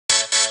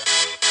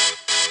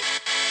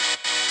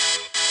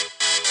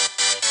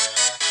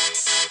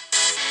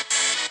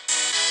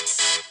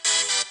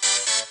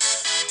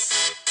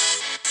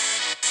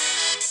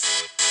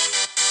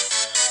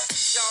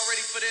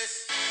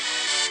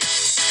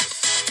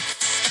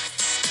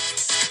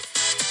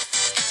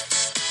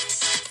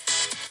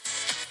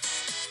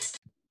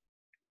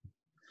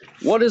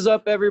What is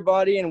up,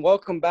 everybody, and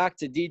welcome back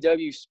to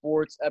DW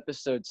Sports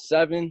Episode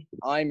 7.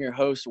 I'm your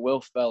host,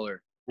 Will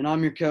Feller. And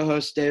I'm your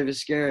co-host,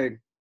 Davis Garrig.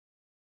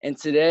 And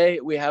today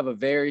we have a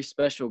very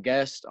special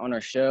guest on our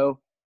show.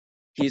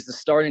 He's the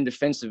starting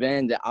defensive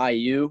end at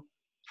IU.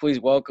 Please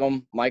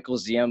welcome Michael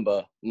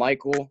Ziemba.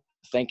 Michael,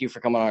 thank you for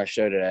coming on our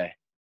show today.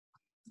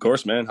 Of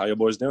course, man. How you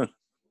boys doing?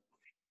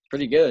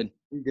 Pretty good.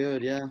 Pretty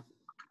good, yeah.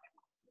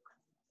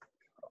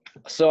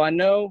 So I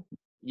know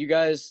you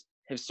guys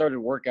have started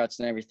workouts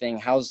and everything.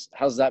 How's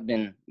that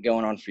been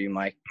going on for you,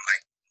 Mike?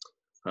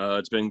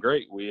 It's been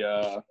great.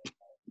 We're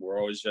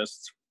always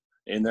just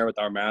in there with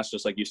our masks,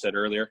 just like you said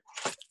earlier.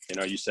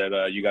 You said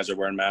you guys are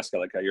wearing masks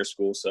at your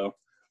school, so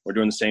we're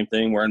doing the same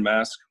thing, wearing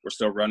masks. We're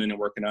still running and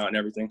working out and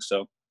everything,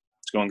 so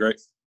it's going great.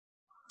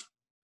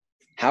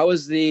 How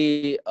is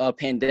the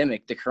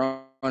pandemic, the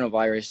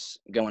coronavirus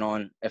going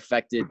on,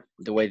 affected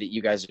the way that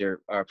you guys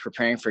are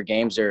preparing for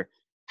games, or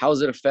how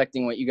is it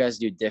affecting what you guys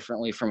do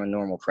differently from a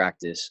normal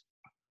practice?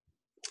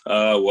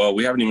 Well,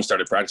 we haven't even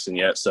started practicing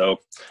yet, so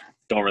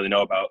don't really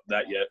know about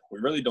that yet. We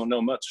really don't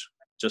know much.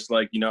 Just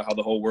like, how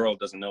the whole world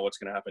doesn't know what's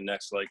going to happen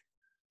next. Like,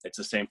 it's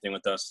the same thing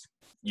with us.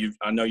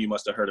 I know you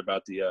must have heard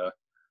about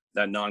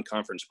that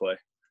non-conference play.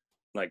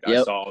 Yep.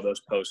 I saw all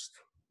those posts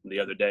the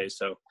other day.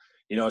 So,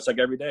 it's like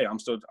every day. I'm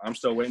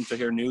still waiting to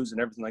hear news and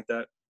everything like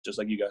that, just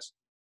like you guys.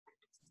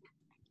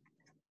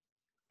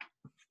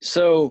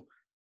 So,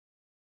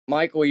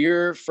 Michael,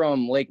 you're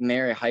from Lake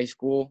Mary High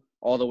School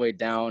all the way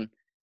down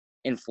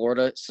in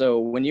Florida. So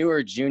when you were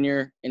a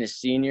junior and a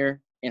senior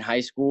in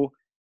high school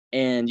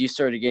and you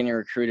started getting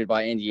recruited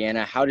by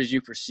Indiana, how did you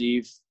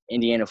perceive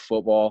Indiana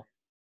football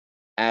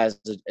as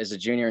a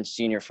junior and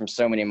senior from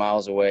so many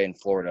miles away in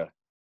Florida?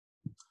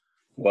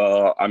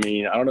 Well, I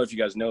don't know if you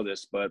guys know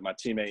this, but my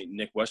teammate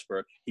Nick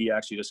Westbrook, he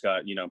actually just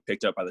got,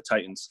 picked up by the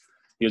Titans.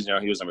 He was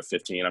number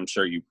 15. I'm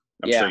sure you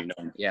know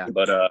him. Yeah.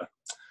 But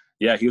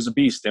yeah, he was a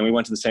beast, and we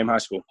went to the same high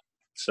school.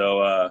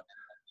 So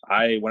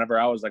whenever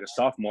I was like a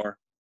sophomore,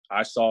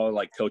 I saw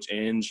Coach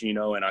Inge,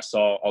 and I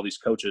saw all these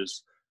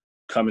coaches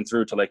coming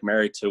through to Lake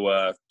Mary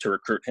to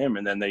recruit him,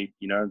 and then they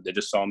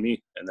just saw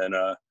me, and then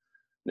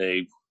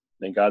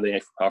thank God they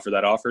offered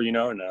that offer,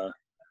 and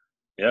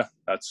yeah,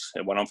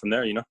 it went on from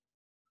there,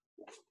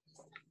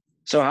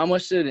 So how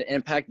much did it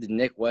impact did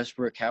Nick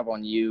Westbrook have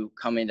on you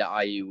coming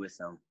to IU with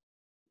him?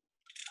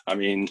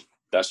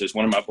 That's just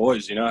one of my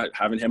boys,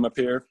 having him up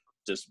here,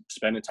 just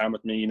spending time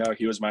with me.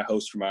 He was my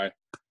host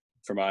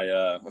for my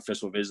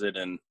official visit,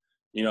 and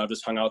I've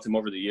just hung out with him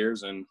over the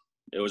years, and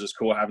it was just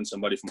cool having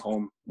somebody from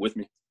home with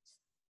me.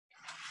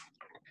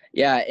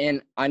 Yeah,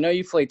 and I know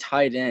you played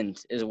tight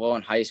end as well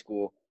in high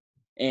school,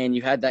 and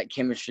you had that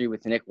chemistry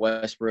with Nick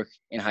Westbrook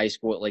in high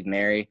school at Lake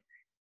Mary.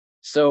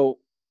 So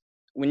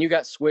when you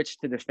got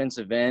switched to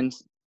defensive end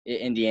in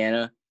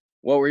Indiana,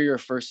 what were your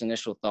first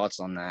initial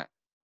thoughts on that?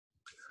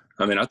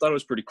 I thought it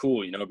was pretty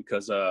cool,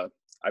 because I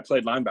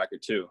played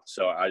linebacker too.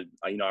 So I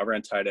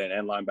ran tight end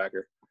and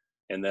linebacker.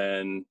 And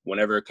then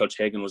whenever Coach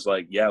Hagan was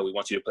like, yeah, we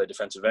want you to play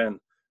defensive end,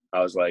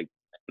 I was like,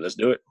 let's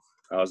do it.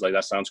 I was like,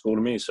 that sounds cool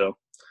to me. So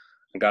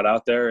I got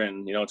out there,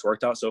 and, it's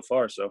worked out so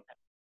far. So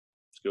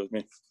it's good with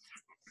me.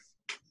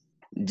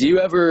 Do you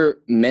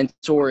ever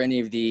mentor any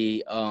of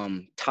the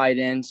tight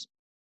ends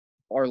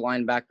or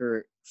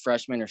linebacker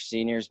freshmen or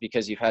seniors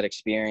because you've had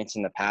experience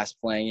in the past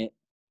playing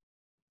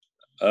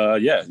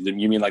it? Yeah.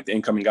 You mean like the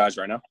incoming guys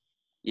right now?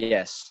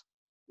 Yes.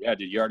 Yeah,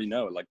 dude, you already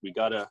know. I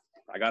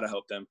gotta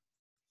help them.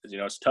 Because,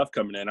 it's tough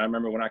coming in. I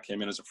remember when I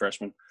came in as a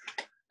freshman,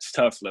 it's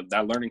tough.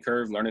 That learning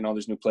curve, learning all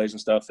these new plays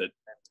and stuff. You know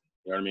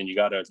what I mean? You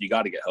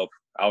gotta get help.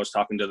 I was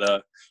talking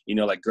to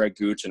like Greg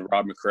Gooch and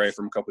Rob McRae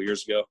from a couple of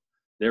years ago.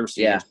 They were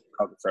seniors,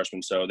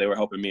 freshmen, so they were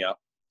helping me out.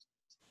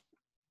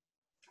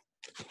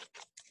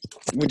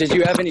 Did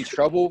you have any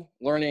trouble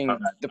learning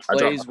the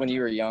plays when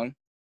you were young?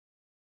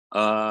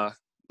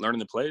 Learning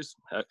the plays?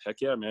 Heck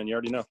yeah, man. You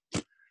already know.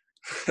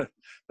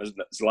 There's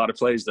a lot of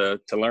plays to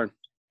learn.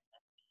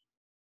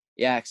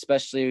 Yeah,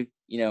 especially,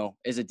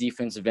 as a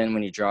defensive end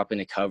when you drop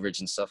into coverage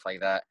and stuff like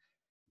that.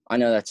 I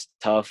know that's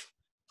tough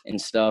and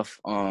stuff,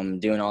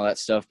 doing all that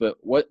stuff. But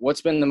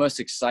what's been the most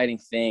exciting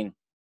thing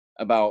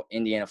about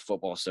Indiana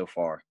football so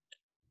far?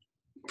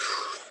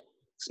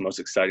 It's the most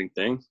exciting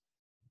thing?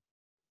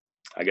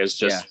 I guess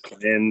just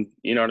playing,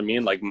 you know what I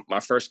mean? Like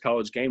my first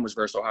college game was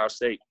versus Ohio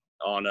State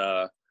on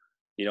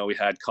we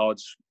had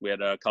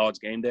a college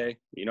game day,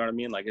 you know what I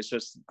mean? Like it's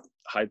just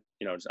hype,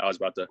 I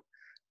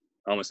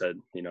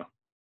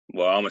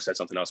almost said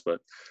something else,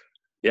 but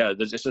yeah,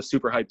 it's just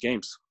super hype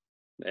games.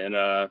 And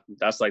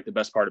that's like the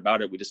best part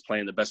about it. We just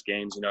playing the best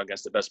games,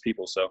 against the best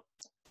people. So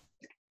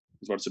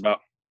that's what it's about.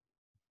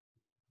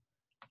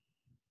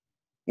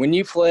 When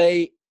you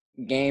play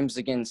games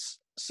against,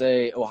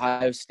 say,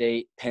 Ohio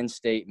State, Penn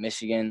State,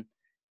 Michigan,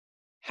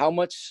 how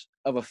much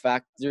of a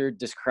factor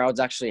does crowds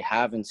actually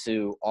have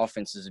into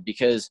offenses?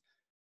 Because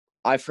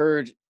I've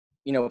heard,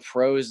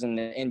 pros in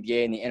the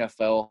NBA and the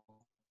NFL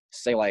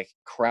say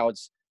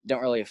crowds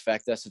don't really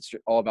affect us. It's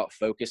all about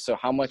focus. So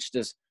how much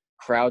does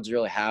crowds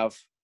really have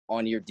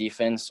on your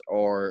defense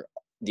or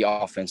the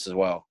offense as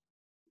well?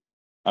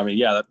 I mean,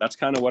 yeah, that's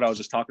kind of what I was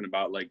just talking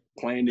about, like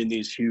playing in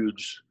these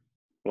huge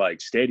like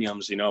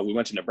stadiums. You know, we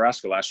went to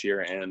Nebraska last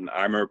year, and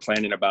I remember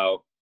playing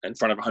in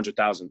front of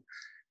 100,000.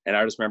 And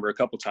I just remember a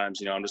couple times,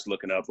 you know, I'm just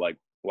looking up like,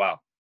 wow,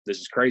 this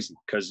is crazy,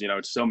 because, you know,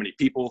 it's so many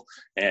people,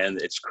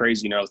 and it's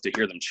crazy, you know, to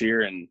hear them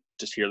cheer and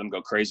just hear them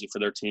go crazy for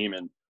their team,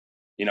 and,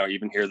 you know,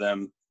 even hear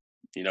them,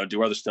 you know,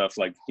 do other stuff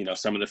like, you know,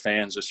 some of the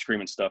fans just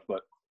screaming stuff.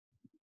 But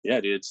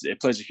yeah, dude, it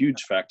plays a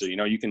huge factor. You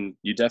know, you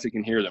definitely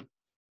can hear them.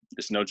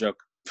 It's no joke.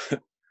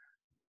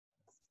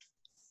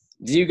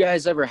 Do you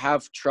guys ever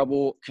have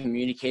trouble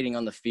communicating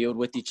on the field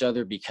with each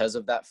other because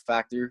of that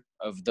factor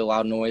of the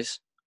loud noise?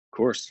 Of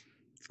course.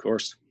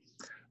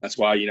 That's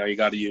why, you know, you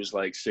got to use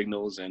like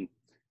signals, and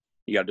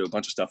you got to do a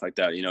bunch of stuff like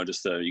that. You know,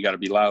 just you got to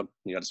be loud.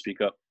 You got to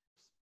speak up.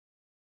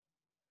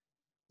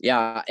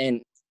 Yeah,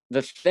 and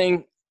the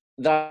thing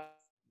that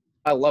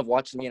I love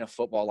watching in a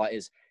football a lot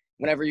is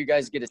whenever you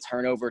guys get a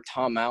turnover,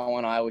 Tom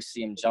Allen, I always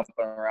see him jumping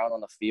around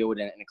on the field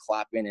and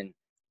clapping and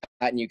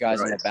patting you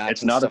guys on the back.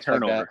 It's and not a stuff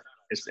like turnover. that.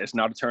 It's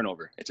not a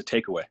turnover. It's a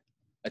takeaway.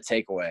 A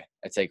takeaway.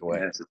 Yeah, it's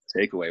a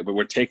takeaway. But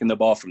we're taking the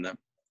ball from them.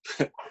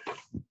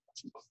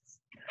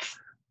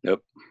 Yep.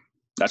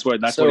 That's what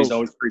he's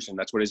always preaching.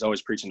 That's what he's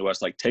always preaching to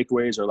us. Like,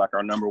 takeaways are like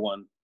our number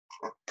one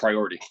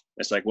priority.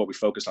 It's like what we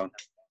focus on.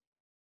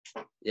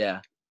 Yeah.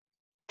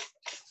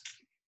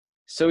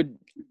 So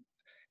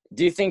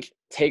do you think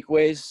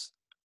takeaways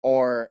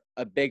are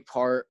a big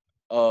part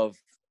of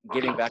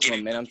getting back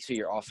momentum to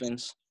your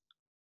offense?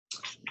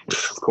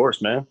 Of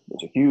course, man.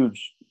 It's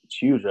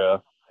huge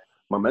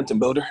momentum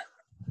builder.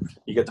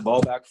 You get the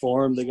ball back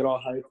for them. They get all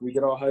hyped. We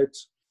get all hyped.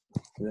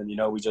 And then, you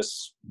know,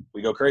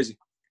 we go crazy.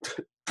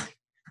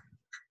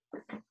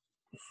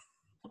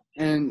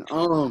 And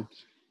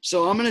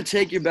so I'm gonna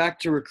take you back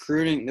to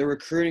the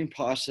recruiting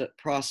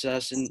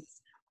process, and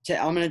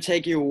I'm gonna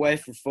take you away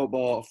from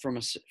football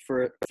from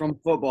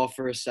football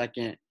for a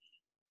second.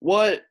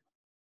 What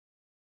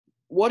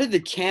did the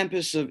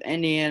campus of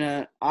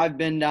Indiana? I've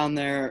been down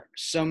there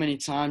so many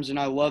times, and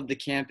I love the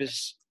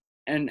campus.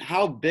 And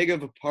how big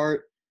of a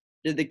part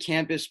did the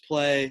campus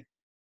play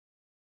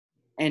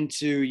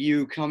into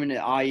you coming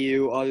to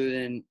IU, other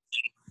than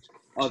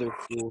other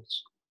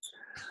schools?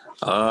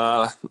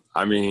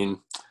 I mean,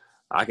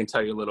 I can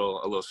tell you a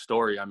little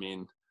story. I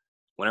mean,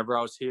 whenever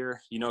I was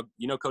here, you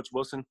know Coach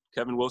Wilson,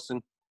 Kevin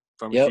Wilson,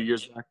 from a few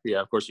years back.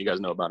 Yeah, of course you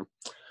guys know about him.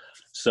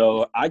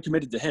 So I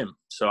committed to him.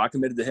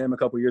 A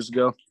couple years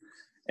ago,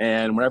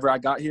 and whenever I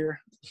got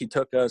here, he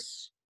took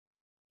us.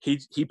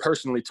 He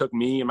personally took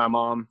me and my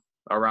mom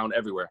around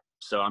everywhere.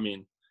 So I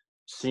mean,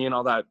 seeing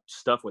all that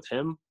stuff with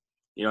him,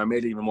 you know, it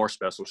made it even more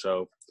special.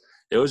 So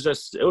it was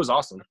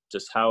awesome.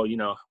 Just how, you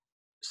know,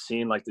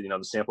 seeing like the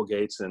sample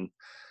gates and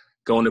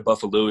going to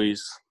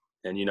Buffalo's,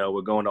 and, you know,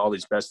 we're going to all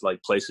these best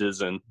like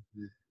places, and,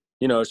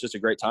 you know, it's just a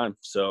great time.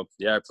 So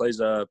yeah, it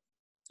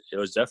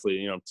was definitely,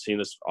 you know, seeing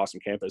this awesome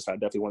campus, I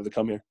definitely wanted to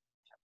come here.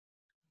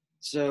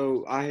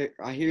 So I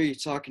hear you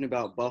talking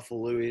about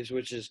Buffalo's,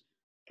 which is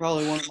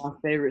probably one of my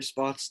favorite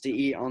spots to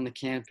eat on the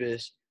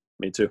campus.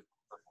 Me too.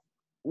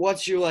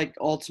 What's your like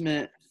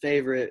ultimate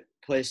favorite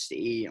place to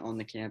eat on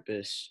the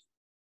campus?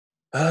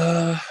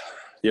 You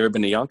ever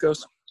been to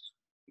Yonkos?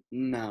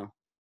 No.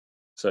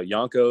 So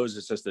Yonkos,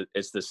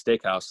 it's the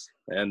steakhouse,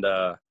 and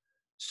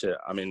shit.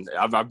 I mean,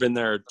 I've been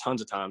there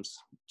tons of times,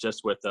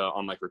 just with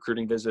on like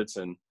recruiting visits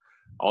and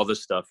all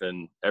this stuff.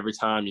 And every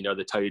time, you know,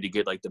 they tell you to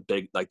get like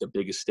the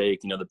biggest steak,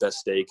 you know, the best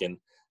steak, and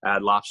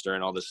add lobster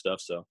and all this stuff.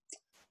 So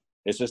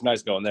it's just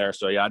nice going there.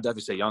 So yeah, I'd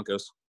definitely say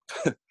Yonkos,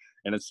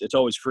 and it's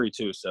always free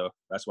too. So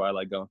that's why I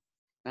like going.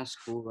 That's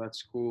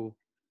cool.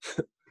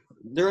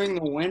 During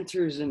the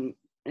winters in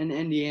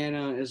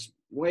Indiana is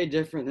way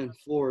different than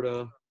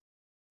Florida.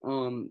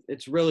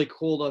 It's really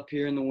cold up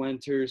here in the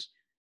winters.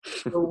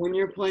 So when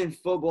you're playing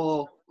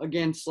football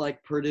against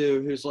like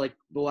Purdue, who's like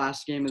the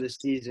last game of the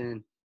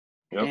season,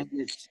 and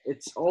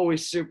it's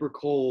always super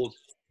cold,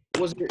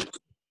 was it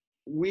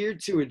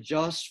weird to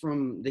adjust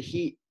from the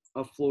heat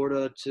of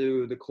Florida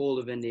to the cold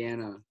of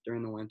Indiana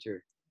during the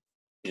winter?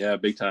 Yeah,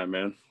 big time,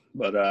 man.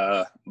 But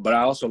I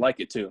also like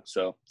it too.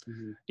 So,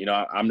 you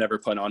know, I'm never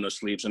putting on no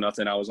sleeves or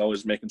nothing. I was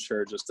always making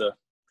sure just to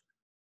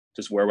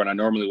wear what I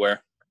normally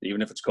wear,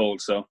 even if it's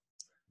cold. So,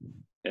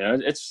 yeah,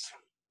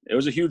 it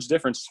was a huge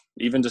difference.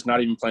 Even just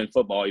not even playing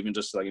football, even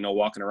just like, you know,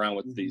 walking around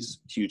with these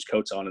huge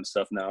coats on and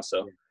stuff now.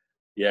 So,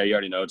 yeah, you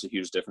already know it's a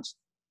huge difference.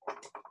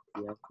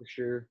 Yeah, for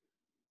sure.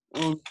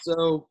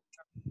 So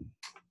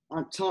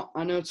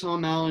I know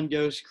Tom Allen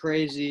goes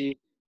crazy,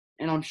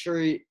 and I'm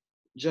sure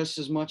just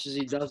as much as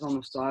he does on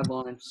the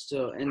sidelines,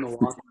 still in the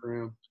locker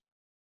room.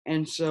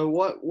 And so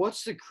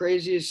what's the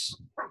craziest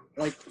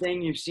like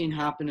thing you've seen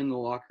happen in the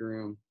locker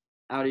room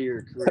out of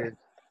your career?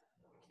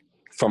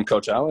 From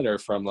Coach Allen, or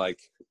from like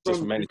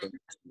just from anything?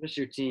 Just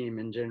your team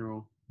in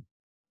general.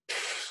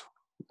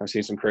 I've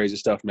seen some crazy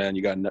stuff, man.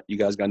 You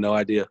guys got no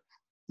idea.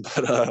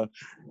 But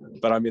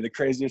I mean, the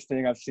craziest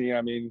thing I've seen,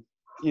 I mean,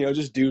 you know,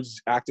 just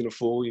dudes acting a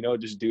fool, you know,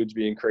 just dudes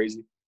being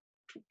crazy,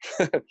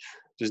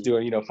 just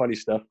doing, you know, funny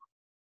stuff.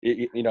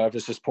 You know, if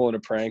it's just pulling a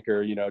prank,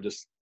 or, you know,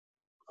 just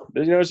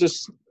But, it's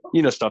just,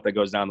 stuff that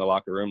goes down in the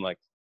locker room. Like,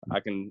 I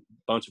can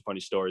bunch of funny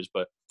stories,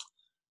 but,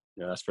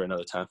 that's for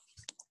another time.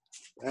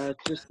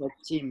 It's just like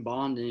team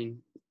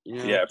bonding,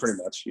 Yeah,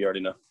 pretty much. You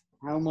already know.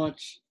 How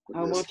much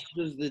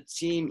does the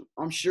team –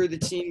 I'm sure the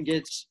team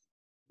gets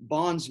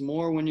bonds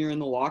more when you're in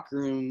the locker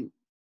room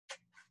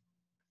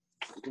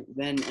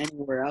than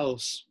anywhere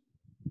else.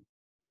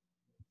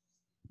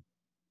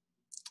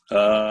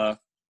 Yeah,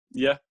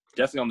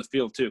 definitely on the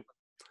field too.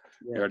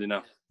 Yeah. You already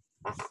know.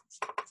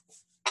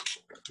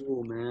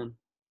 Cool, man.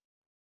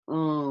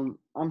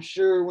 I'm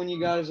sure when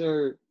you guys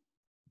are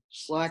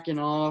slacking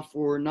off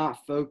or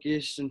not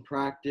focused in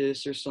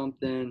practice or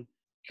something,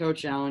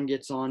 Coach Allen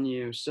gets on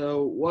you.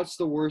 So what's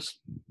the worst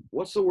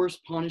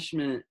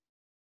punishment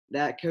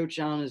that Coach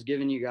Allen has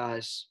given you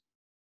guys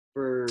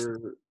for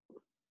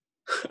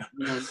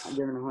not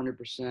giving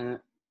 100%?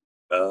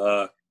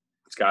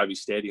 It's gotta be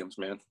stadiums,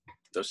 man.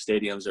 Those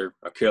stadiums are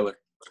a killer.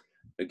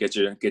 They get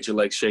your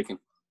legs shaking.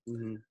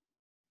 Mm-hmm.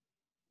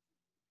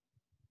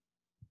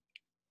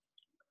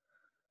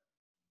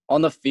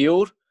 On the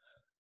field,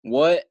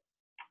 what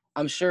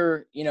I'm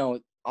sure,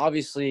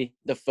 obviously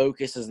the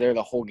focus is there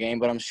the whole game,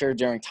 but I'm sure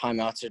during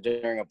timeouts or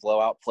during a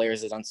blowout,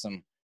 players have done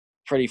some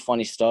pretty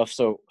funny stuff.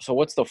 So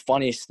what's the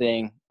funniest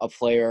thing a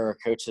player or a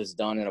coach has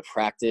done in a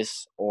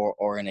practice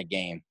or in a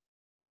game?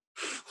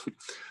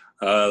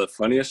 The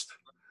funniest?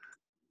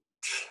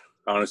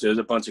 Honestly, there's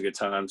a bunch of good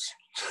times.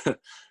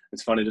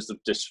 It's funny,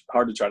 just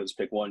hard to try to just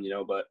pick one,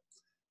 but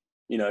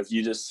if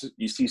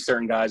you see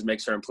certain guys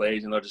make certain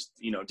plays and they'll just,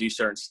 do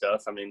certain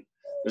stuff. I mean,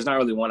 there's not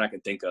really one I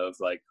can think of,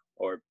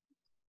 or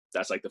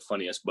that's like the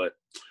funniest, but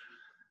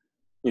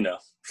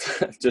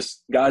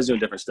just guys doing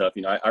different stuff.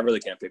 I really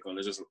can't pick one.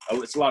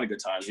 It's a lot of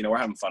good times. We're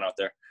having fun out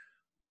there.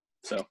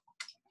 So,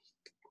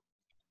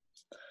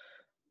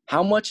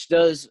 how much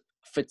does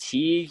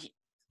fatigue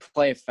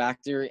play a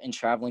factor in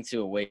traveling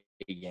to away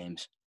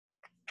games?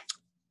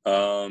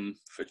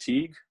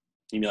 Fatigue?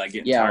 You mean like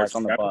getting tired? Like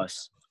on the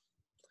bus.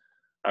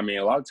 I mean,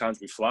 a lot of times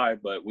we fly,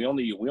 but we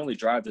only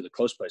drive to the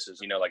close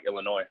places. Like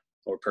Illinois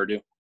or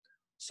Purdue.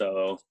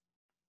 So,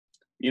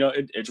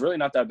 it's really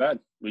not that bad.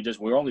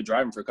 We're only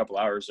driving for a couple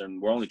hours,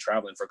 and we're only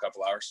traveling for a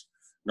couple hours.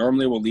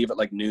 Normally, we'll leave at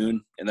like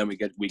noon, and then we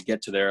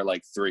get to there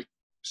like 3.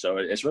 So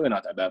it's really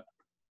not that bad.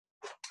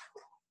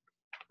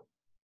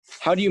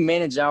 How do you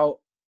manage out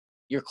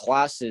your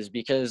classes?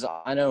 Because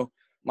I know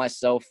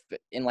myself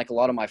and like a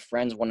lot of my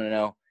friends want to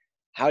know,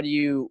 how do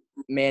you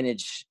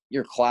manage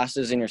your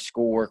classes and your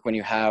schoolwork when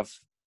you have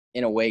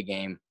an away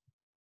game?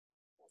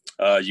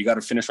 You got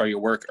to finish all your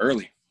work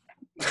early.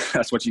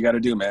 That's what you got to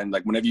do, man.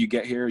 Like whenever you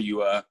get here,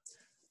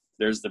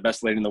 there's the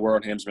best lady in the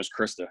world. Her name's Miss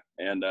Krista,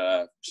 and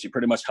she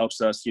pretty much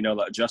helps us,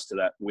 adjust to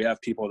that. We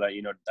have people that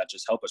that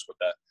just help us with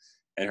that,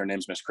 and her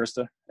name's Miss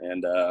Krista,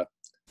 and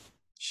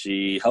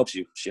she helps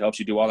you. She helps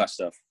you do all that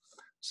stuff.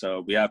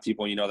 So we have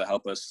people, that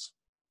help us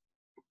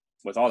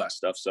with all that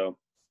stuff. So,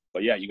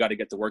 but yeah, you got to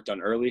get the work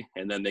done early,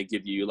 and then they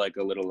give you like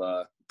a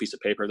little piece of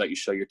paper that you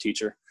show your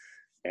teacher,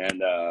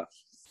 and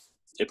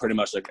it pretty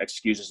much like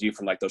excuses you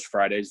from like those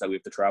Fridays that we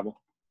have to travel.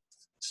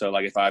 So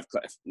like if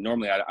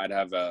normally I'd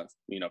have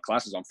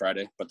classes on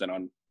Friday, but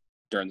then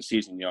during the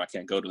season, I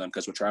can't go to them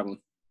because we're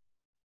traveling.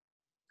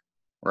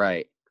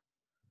 Right.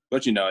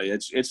 But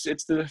it's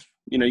the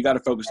you got to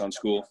focus on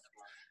school.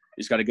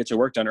 You just got to get your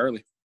work done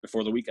early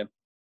before the weekend.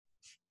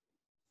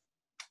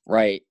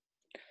 Right.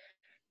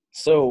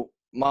 So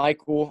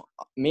Michael,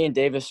 me and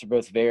Davis are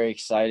both very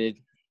excited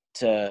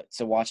to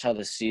watch how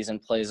the season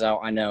plays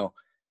out. I know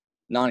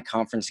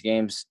non-conference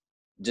games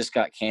just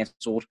got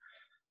canceled,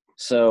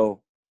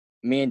 so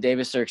me and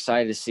Davis are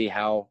excited to see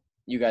how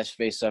you guys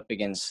face up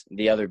against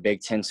the other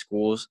Big Ten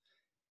schools.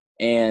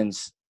 And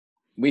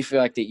we feel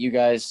like that you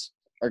guys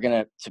are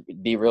going to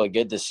be really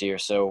good this year.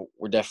 So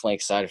we're definitely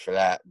excited for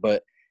that.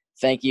 But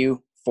thank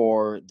you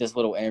for this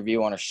little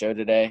interview on our show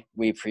today.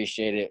 We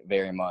appreciate it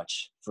very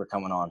much for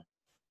coming on.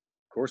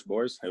 Of course,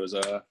 boys. It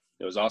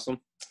was awesome.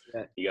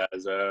 Yeah. You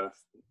guys,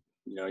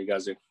 you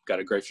guys have got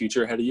a great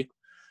future ahead of you.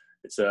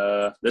 This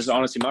is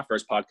honestly my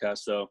first podcast.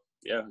 So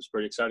yeah, it's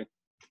pretty exciting.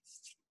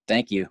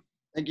 Thank you.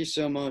 Thank you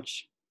so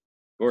much.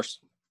 Of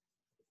course.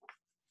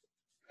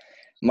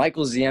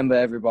 Michael Ziemba,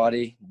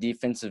 everybody,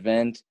 defensive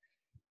end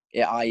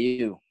at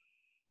IU.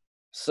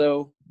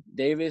 So,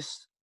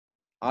 Davis,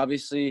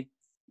 obviously,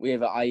 we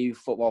have an IU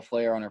football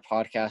player on our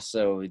podcast,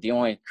 so the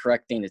only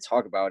correct thing to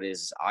talk about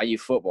is IU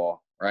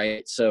football,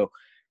 right? So,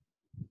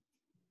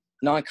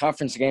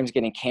 non-conference games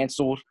getting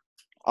canceled.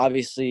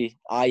 Obviously,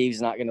 IU's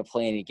not going to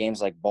play any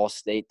games like Ball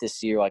State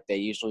this year like they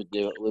usually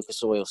do at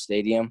Lucas Oil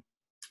Stadium.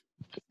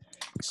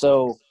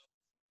 So,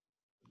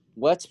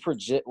 let's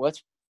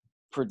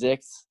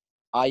predict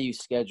IU's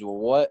schedule.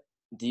 What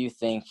do you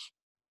think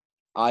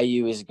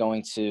IU is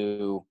going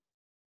to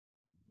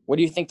 – what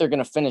do you think they're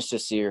going to finish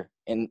this year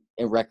in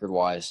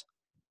record-wise?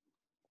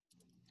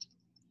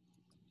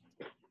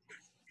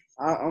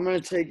 I'm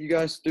going to take you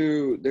guys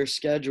through their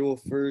schedule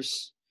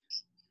first.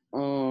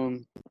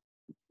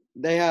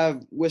 They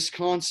have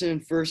Wisconsin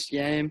first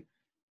game.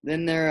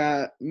 Then they're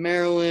at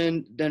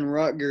Maryland, then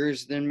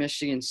Rutgers, then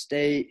Michigan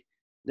State,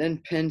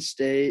 then Penn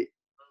State,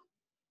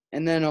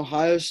 and then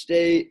Ohio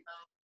State,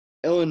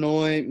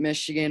 Illinois,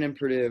 Michigan, and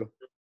Purdue.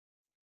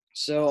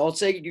 So I'll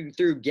take you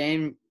through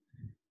game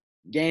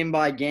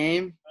by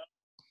game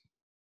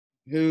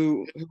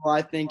who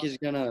I think is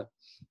gonna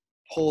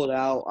pull it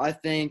out. I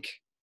think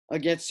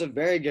against a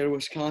very good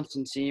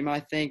Wisconsin team, I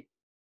think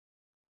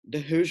the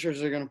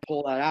Hoosiers are gonna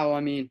pull that out.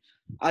 I mean,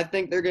 I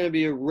think they're gonna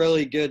be a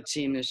really good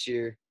team this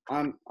year.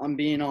 I'm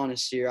being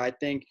honest here. I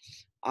think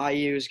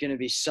IU is gonna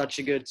be such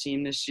a good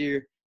team this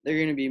year. They're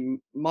gonna be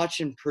much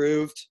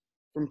improved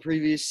from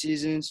previous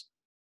seasons.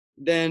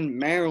 Then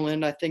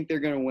Maryland, I think they're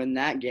gonna win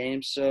that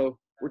game. So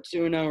we're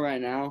 2-0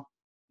 right now.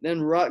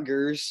 Then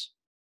Rutgers,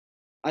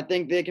 I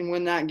think they can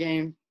win that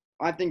game.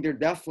 I think they're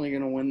definitely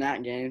going to win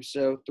that game.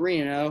 So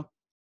 3-0.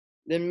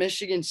 Then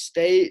Michigan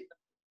State,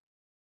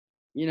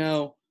 you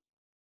know,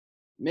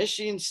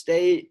 Michigan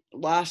State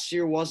last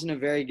year wasn't a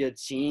very good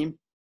team.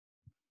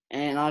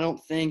 And I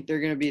don't think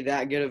they're going to be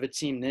that good of a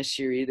team this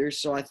year either.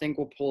 So I think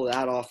we'll pull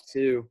that off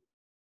too.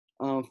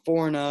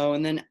 4-0.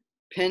 And then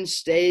Penn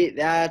State,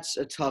 that's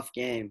a tough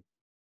game.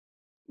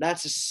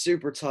 That's a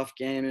super tough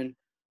game. And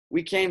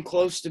we came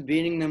close to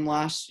beating them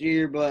last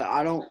year, but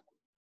I don't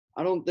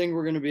think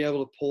we're going to be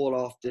able to pull it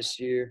off this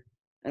year.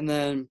 And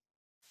then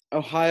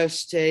Ohio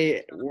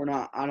State,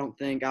 I don't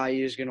think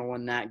IU is going to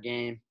win that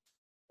game.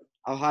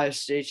 Ohio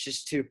State's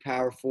just too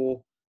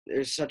powerful.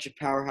 They're such a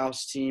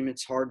powerhouse team.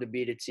 It's hard to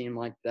beat a team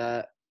like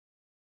that.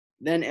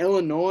 Then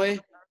Illinois,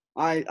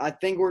 I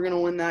think we're going to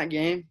win that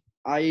game.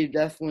 IU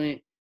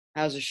definitely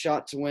has a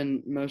shot to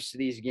win most of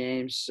these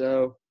games.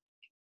 So,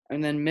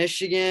 and then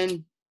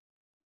Michigan,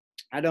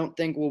 I don't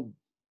think we'll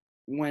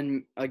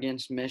win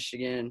against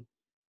Michigan.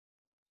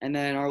 And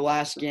then our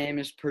last game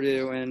is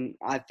Purdue, and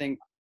I think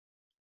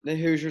the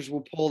Hoosiers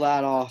will pull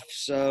that off.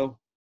 So,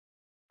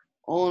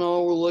 all in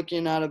all, we're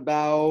looking at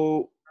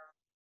about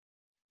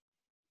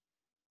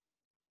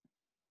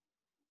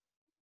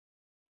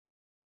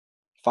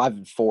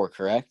 5-4,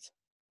 correct?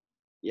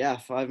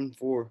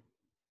 5-4.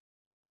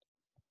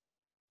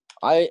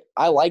 I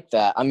like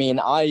that. I mean,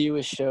 IU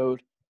has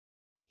showed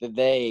that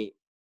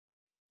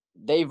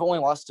they've only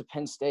lost to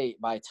Penn State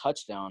by a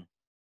touchdown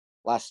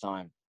last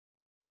time.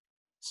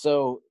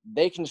 So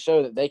they can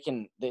show that they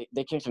can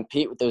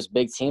compete with those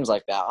big teams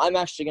like that. I'm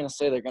actually going to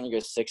say they're going to go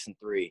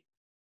 6-3.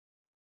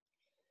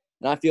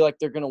 And I feel like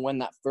they're going to win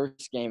that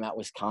first game at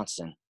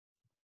Wisconsin.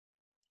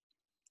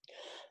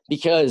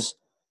 Because,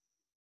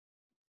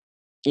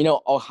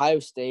 Ohio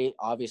State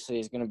obviously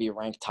is going to be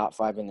ranked top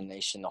 5 in the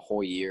nation the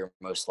whole year,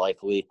 most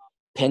likely.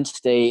 Penn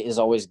State is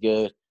always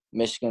good.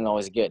 Michigan is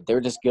always good. They're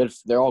just good.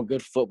 They're all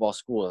good football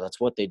schools. That's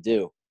what they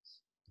do.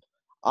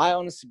 I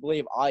honestly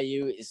believe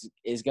IU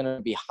is going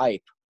to be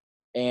hype,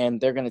 and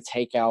they're going to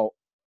take out,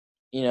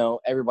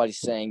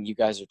 everybody's saying you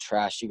guys are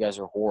trash, you guys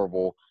are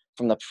horrible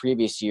from the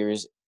previous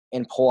years,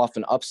 and pull off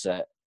an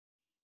upset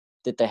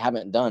that they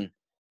haven't done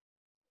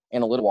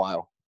in a little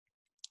while.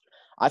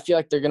 I feel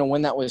like they're going to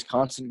win that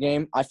Wisconsin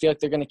game. I feel like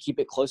they're going to keep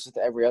it close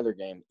to every other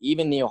game,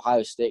 even the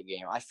Ohio State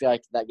game. I feel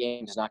like that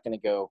game is not going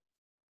to go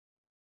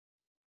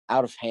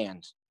out of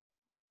hand.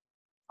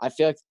 I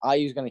feel like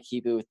IU is going to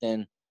keep it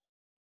within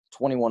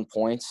 21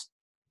 points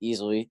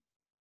easily.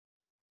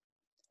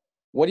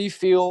 What do you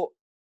feel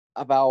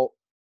about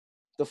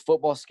the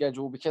football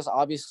schedule? Because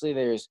obviously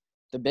there's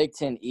the Big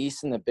Ten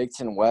East and the Big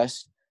Ten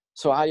West.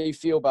 So how do you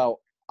feel about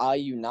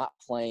IU not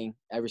playing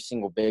every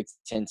single Big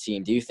Ten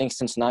team? Do you think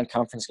since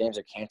non-conference games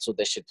are canceled,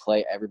 they should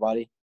play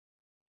everybody?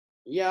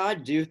 Yeah, I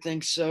do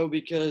think so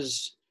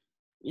because,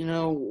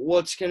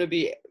 what's going to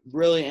be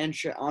really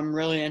I'm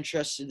really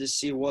interested to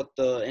see what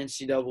the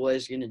NCAA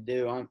is going to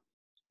do.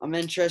 I'm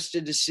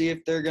interested to see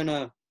if they're going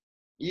to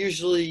 –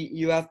 usually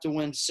you have to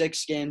win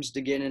 6 games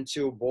to get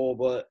into a bowl,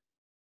 but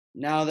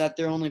now that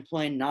they're only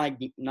playing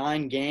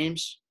nine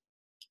games,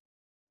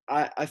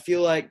 I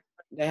feel like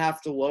they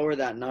have to lower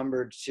that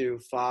number to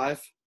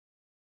 5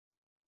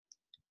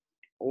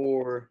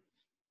 or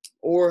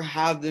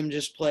have them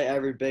just play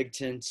every Big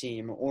Ten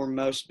team or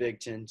most Big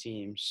Ten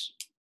teams.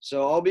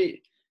 So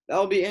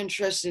that'll be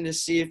interesting to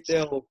see if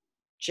they'll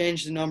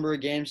change the number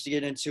of games to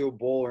get into a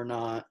bowl or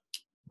not.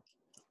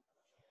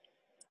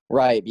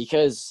 Right,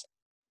 because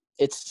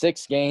it's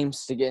 6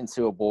 games to get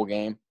into a bowl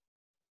game.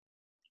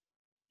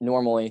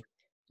 Normally,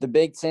 the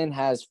Big Ten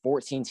has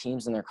 14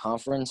 teams in their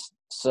conference.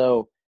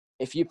 So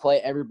if you play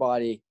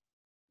everybody,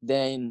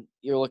 then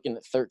you're looking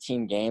at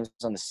 13 games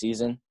on the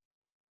season,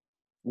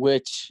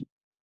 which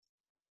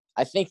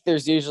I think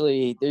there's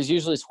usually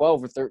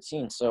 12 or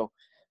 13. So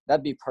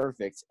that'd be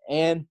perfect.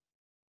 And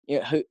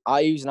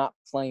IU's not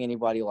playing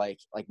anybody like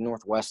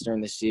Northwestern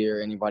this year,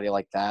 anybody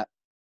like that.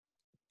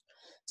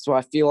 So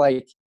I feel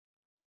like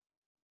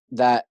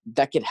that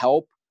could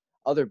help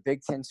other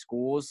Big Ten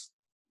schools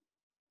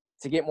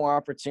to get more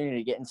opportunity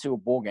to get into a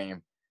bowl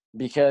game,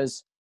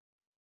 because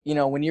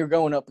when you're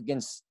going up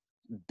against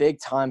big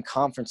time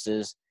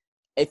conferences,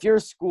 if you're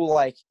a school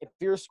like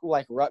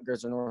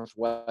Rutgers or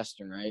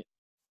Northwestern, right,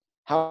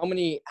 how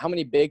many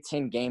Big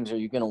Ten games are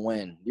you going to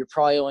win? You're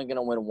probably only going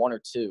to win one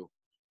or two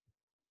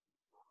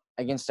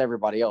against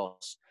everybody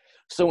else.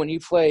 So when you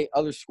play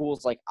other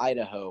schools like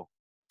Idaho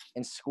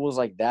and schools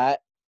like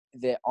that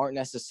aren't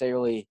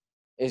necessarily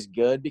as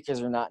good because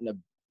they're not in a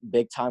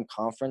big time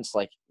conference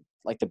like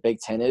the Big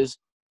Ten is,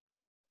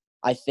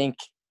 I think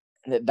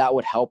that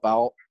would help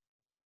out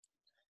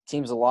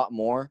teams a lot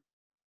more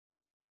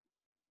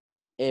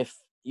if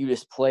you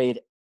just played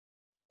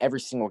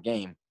every single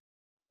game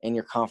in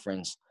your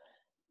conference.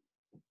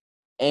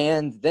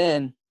 And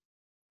then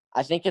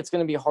I think it's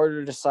going to be harder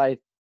to decide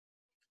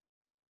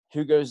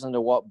who goes into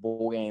what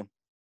bowl game,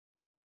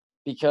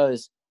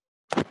 because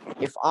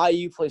if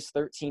IU plays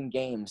 13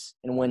 games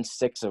and wins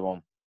 6 of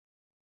them,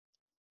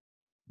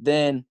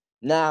 then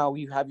now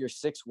you have your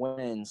 6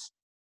 wins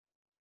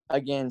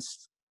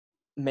against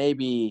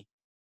maybe,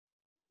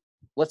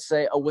 let's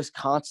say, a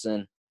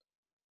Wisconsin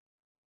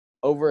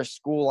over a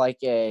school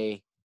like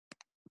a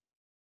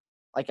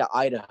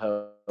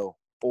Idaho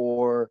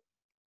or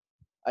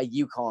a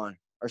UConn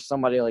or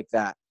somebody like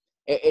that.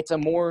 It's a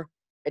more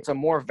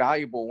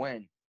valuable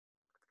win.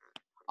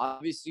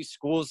 Obviously,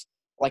 schools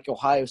like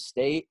Ohio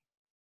State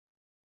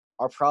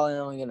are probably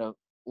only going to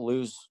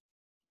lose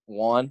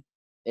 1,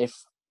 if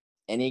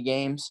any,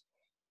 games.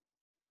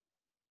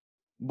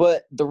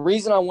 But the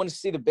reason I want to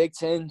see the Big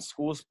Ten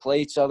schools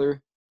play each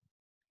other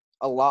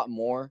a lot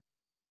more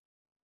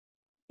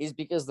is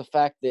because the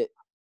fact that,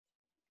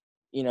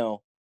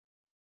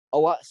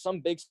 some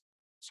big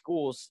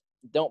schools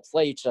don't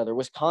play each other.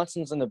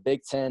 Wisconsin's in the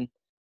Big Ten.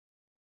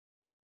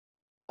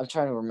 I'm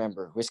trying to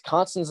remember.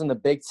 Wisconsin's in the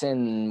Big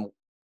Ten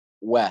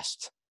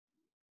West.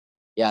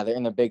 Yeah, they're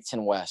in the Big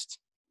Ten West.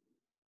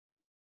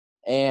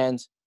 And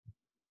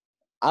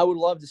I would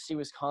love to see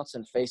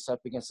Wisconsin face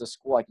up against a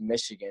school like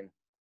Michigan,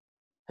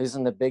 who's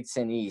in the Big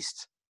Ten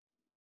East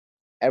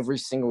every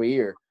single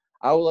year.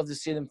 I would love to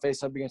see them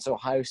face up against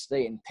Ohio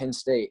State and Penn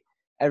State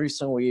every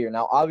single year.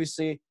 Now,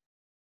 obviously,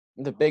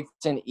 the Big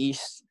Ten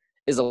East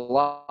is a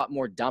lot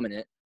more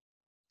dominant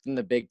than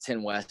the Big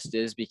Ten West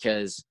is,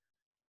 because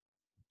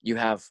you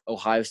have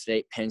Ohio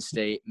State, Penn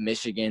State,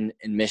 Michigan,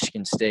 and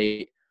Michigan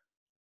State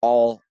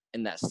all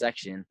in that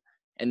section.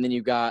 And then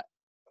you got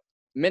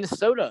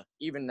Minnesota,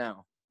 even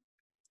now,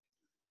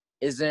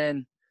 is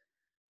in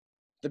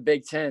the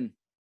Big Ten,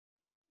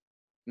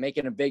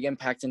 making a big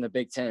impact in the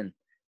Big Ten.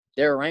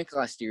 They were ranked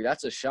last year.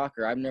 That's a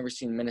shocker. I've never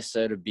seen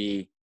Minnesota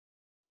be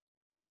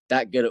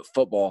that good at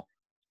football.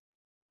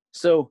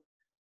 So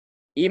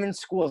even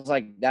schools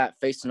like that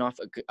facing off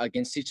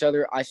against each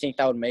other, I think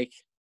that would make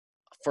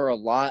for a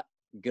lot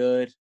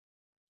good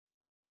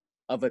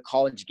of a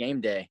college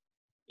game day.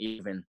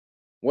 Even,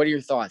 what are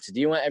your thoughts? Do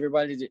you want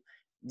everybody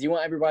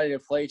to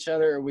play each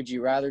other, or would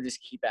you rather just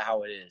keep it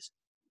how it is?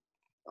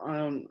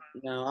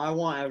 No, I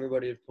want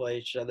everybody to play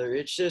each other.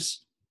 It's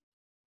just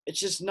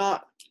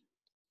not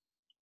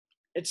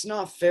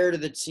fair to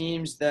the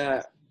teams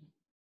that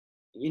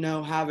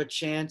have a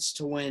chance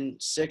to win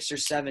 6 or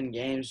 7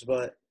 games,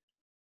 but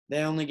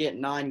they only get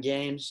 9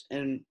 games,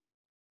 and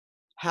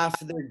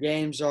half of their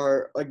games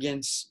are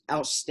against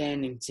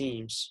outstanding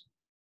teams.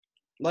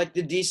 Like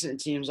the decent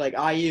teams, like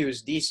IU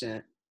is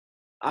decent.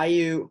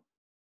 IU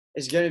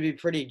is going to be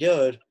pretty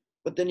good,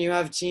 but then you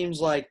have teams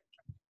like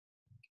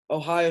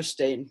Ohio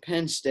State and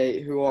Penn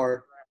State who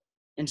are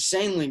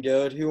insanely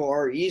good, who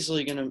are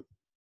easily going to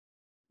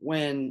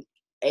win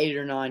 8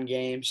 or 9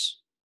 games.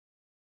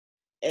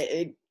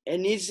 It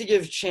needs to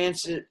give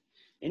chances.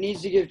 It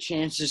needs to give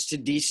chances to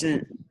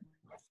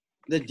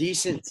the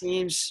decent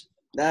teams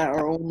that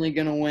are only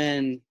going to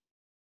win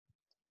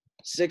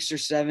 6 or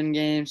 7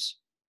 games.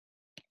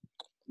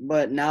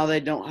 But now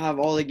they don't have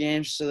all the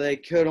games, so they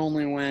could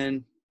only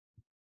win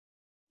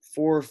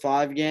 4 or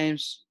 5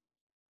 games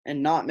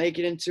and not make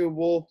it into a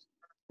bowl.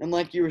 And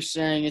like you were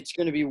saying, it's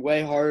going to be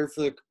way harder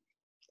for the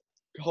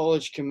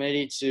college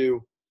committee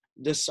to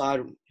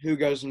decide who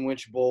goes in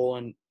which bowl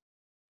and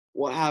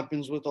what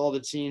happens with all the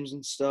teams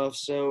and stuff.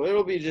 So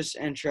it'll be just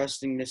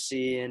interesting to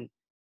see. And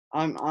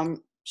I'm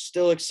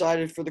still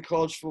excited for the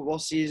college football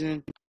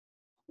season,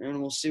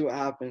 and we'll see what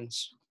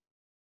happens.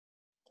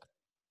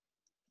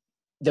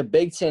 The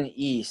Big Ten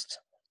East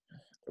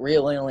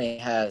really only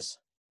has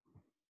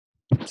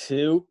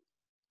 2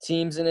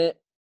 teams in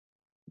it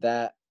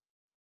that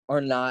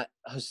are not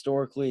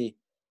historically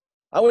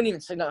 – I wouldn't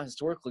even say not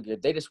historically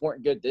good. They just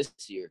weren't good this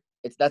year.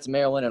 That's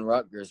Maryland and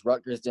Rutgers.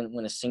 Rutgers didn't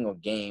win a single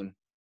game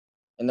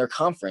in their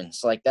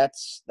conference. Like,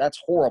 that's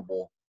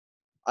horrible.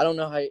 I don't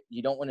know how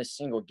you don't win a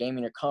single game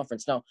in your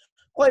conference. Now,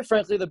 quite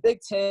frankly, the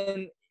Big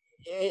Ten,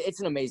 it's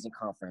an amazing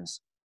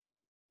conference.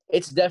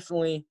 It's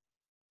definitely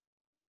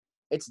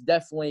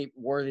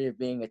worthy of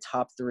being a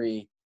top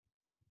 3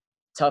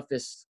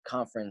 toughest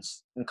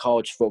conference in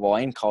college football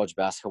and college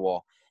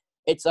basketball.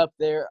 It's up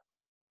there.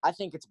 I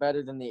think it's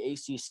better than the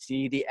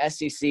ACC. The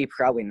SEC,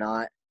 probably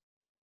not.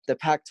 The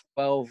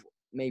Pac-12,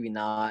 maybe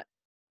not.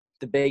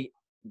 The Big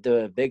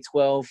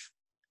 12,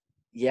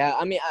 yeah.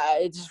 I mean,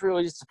 it just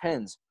really just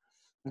depends.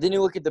 Then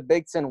you look at the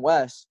Big Ten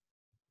West.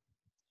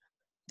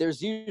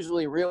 There's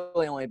usually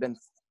really only been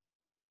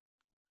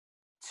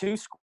two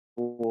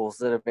schools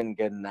that have been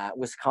good in that,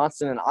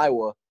 Wisconsin and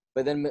Iowa.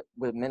 But then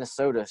with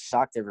Minnesota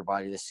shocked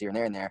everybody this year, and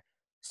they're in there.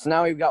 So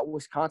now we've got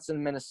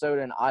Wisconsin,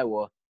 Minnesota, and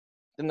Iowa.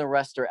 Then the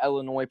rest are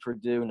Illinois,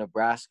 Purdue,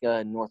 Nebraska,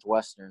 and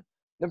Northwestern.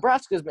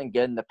 Nebraska's been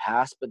good in the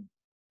past, but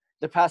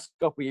the past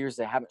couple of years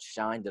they haven't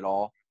shined at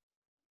all.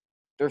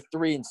 They're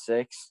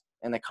 3-6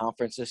 in the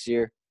conference this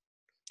year.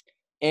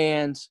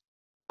 And,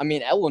 I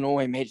mean,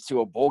 Illinois made it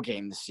to a bowl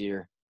game this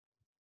year.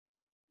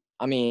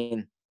 I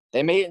mean,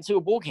 they made it into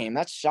a bowl game.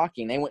 That's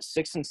shocking. They went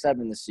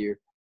 6-7 this year.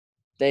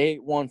 They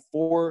won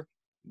 4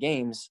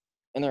 games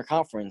in their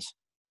conference.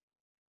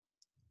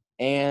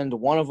 And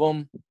one of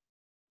them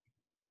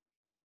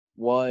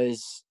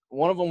was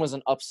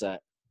an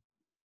upset.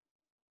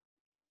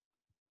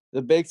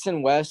 The Big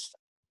Ten West,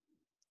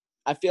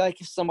 I feel like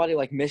somebody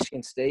like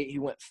Michigan State,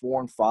 who went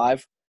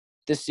 4-5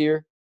 this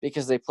year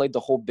because they played the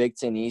whole Big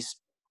Ten East,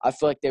 I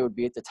feel like they would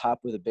be at the top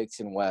of the Big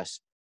Ten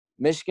West.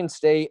 Michigan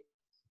State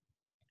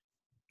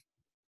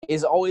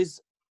is always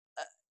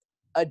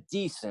a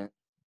decent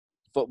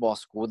football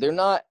school. They're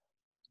not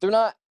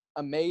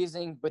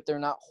amazing, but they're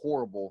not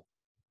horrible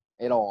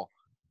at all.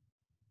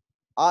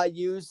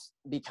 IU's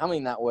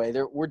becoming that way.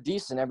 We're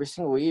decent every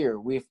single year.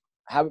 We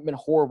haven't been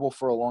horrible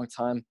for a long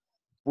time.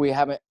 We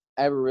haven't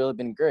ever really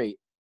been great.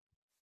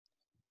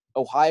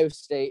 Ohio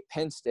State,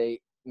 Penn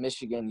State,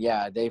 Michigan,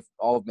 yeah, they've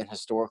all been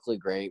historically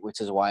great,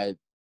 which is why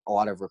a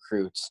lot of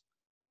recruits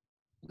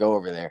go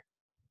over there.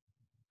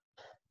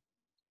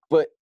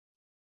 But,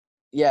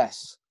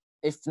 yes,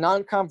 if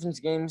non-conference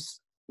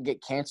games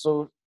get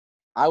canceled,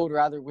 I would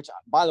rather – which,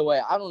 by the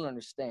way, I don't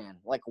understand.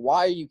 Like,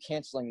 why are you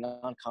canceling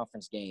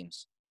non-conference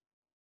games?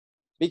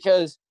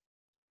 Because,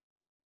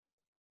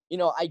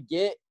 I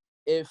get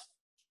if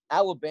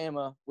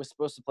Alabama was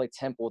supposed to play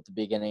Temple at the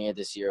beginning of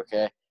this year,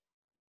 okay?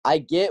 I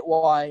get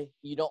why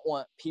you don't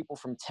want people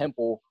from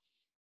Temple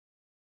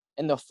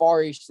in the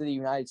far east of the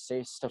United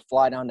States to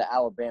fly down to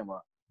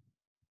Alabama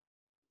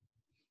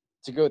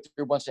to go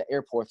through a bunch of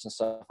airports and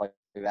stuff like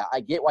that. I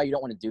get why you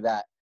don't want to do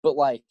that. But,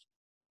 like,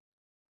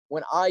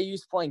 when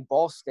IU's playing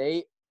Ball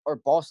State or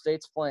Ball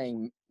State's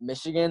playing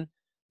Michigan,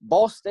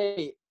 Ball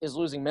State is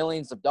losing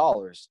millions of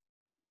dollars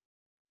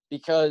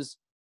because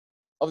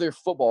of their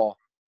football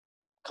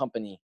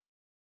company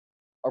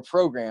or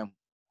program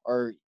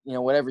or,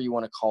 whatever you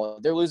want to call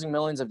it. They're losing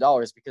millions of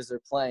dollars because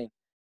they're playing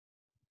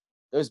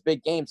those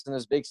big games and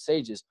those big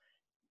stages.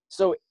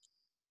 So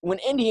when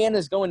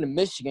Indiana's going to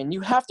Michigan,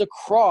 you have to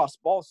cross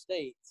Ball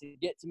State to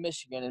get to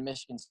Michigan and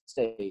Michigan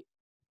State.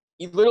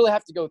 You literally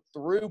have to go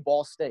through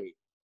Ball State,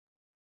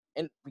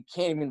 and we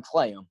can't even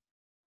play them,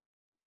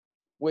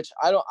 which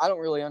I don't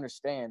really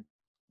understand.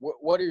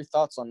 What are your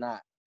thoughts on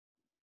that?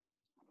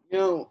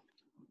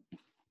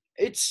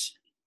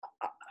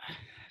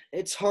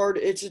 It's hard.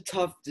 It's a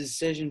tough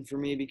decision for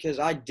me because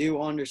I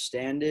do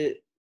understand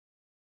it.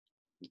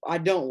 I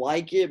don't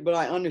like it, but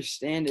I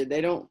understand it.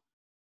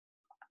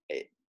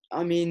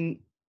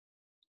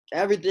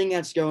 Everything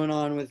that's going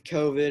on with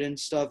COVID and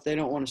stuff, they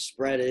don't want to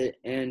spread it,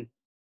 and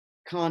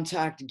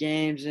contact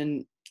games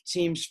and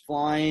teams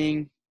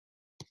flying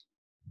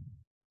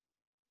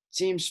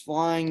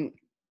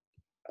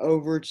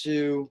over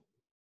to,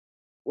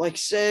 like,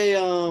 say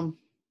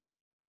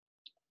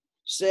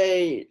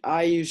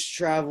IU's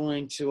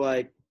traveling to,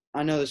 like,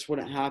 I know this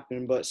wouldn't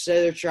happen, but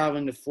say they're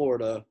traveling to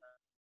Florida.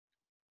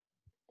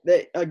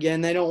 They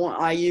don't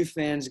want IU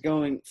fans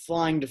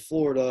flying to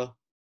Florida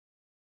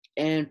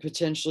and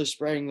potentially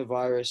spreading the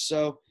virus.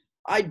 So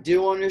I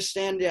do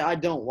understand it. I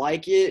don't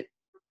like it,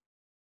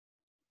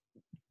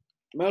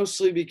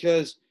 mostly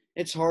because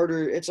it's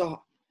harder. It's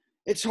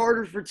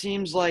harder for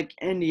teams like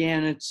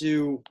Indiana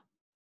to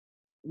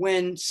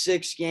win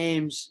 6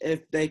 games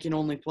if they can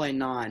only play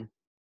 9,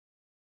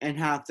 and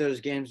half those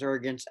games are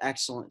against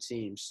excellent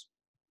teams.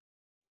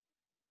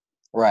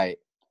 Right.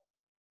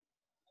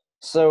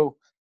 So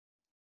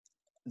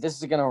this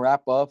is going to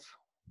wrap up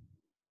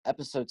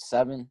episode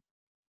 7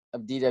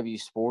 of DW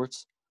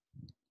Sports.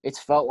 It's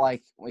felt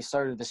like we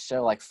started the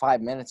show like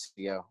 5 minutes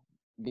ago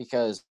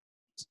because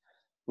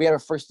we had our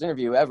first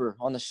interview ever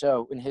on the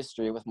show in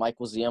history with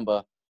Michael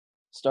Ziemba,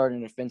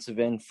 starting defensive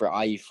end for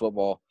IU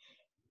football.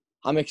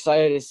 I'm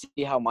excited to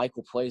see how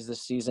Michael plays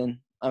this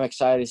season. I'm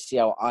excited to see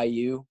how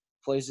IU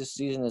plays this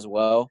season as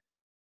well.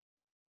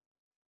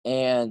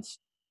 And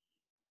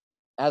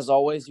as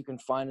always, you can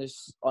find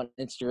us on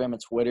Instagram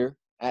and Twitter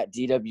at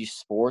DW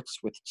Sports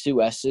with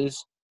 2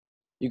 S's.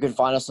 You can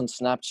find us on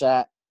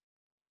Snapchat,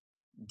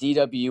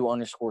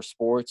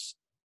 DW_sports.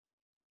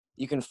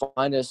 You can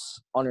find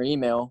us on our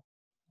email.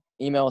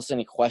 Email us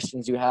any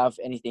questions you have,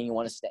 anything you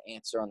want us to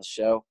answer on the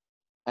show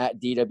at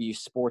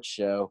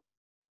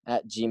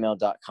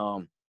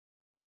dwsportshow@gmail.com.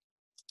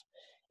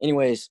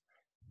 Anyways,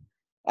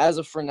 as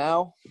of for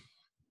now,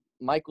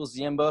 Michael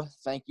Ziemba,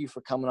 thank you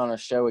for coming on our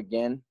show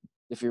again,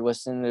 if you're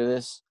listening to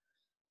this.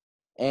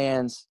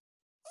 And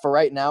for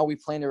right now, we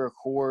plan to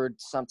record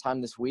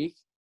sometime this week.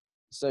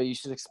 So you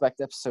should expect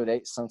episode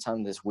 8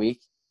 sometime this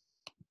week.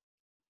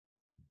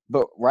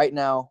 But right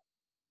now,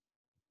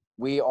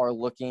 we are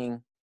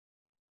looking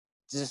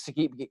just to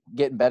keep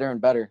getting better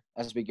and better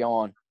as we go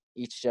on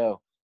each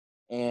show.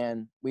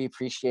 And we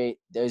appreciate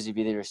those of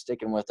you that are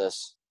sticking with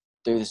us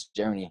through this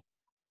journey.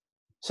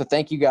 So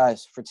thank you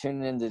guys for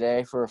tuning in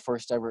today for our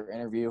first ever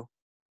interview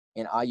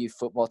in IU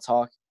Football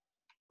Talk.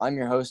 I'm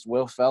your host,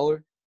 Will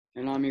Feller.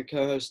 And I'm your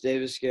co-host,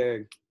 David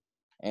Scarrig.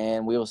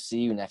 And we will see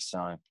you next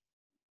time.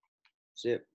 See ya.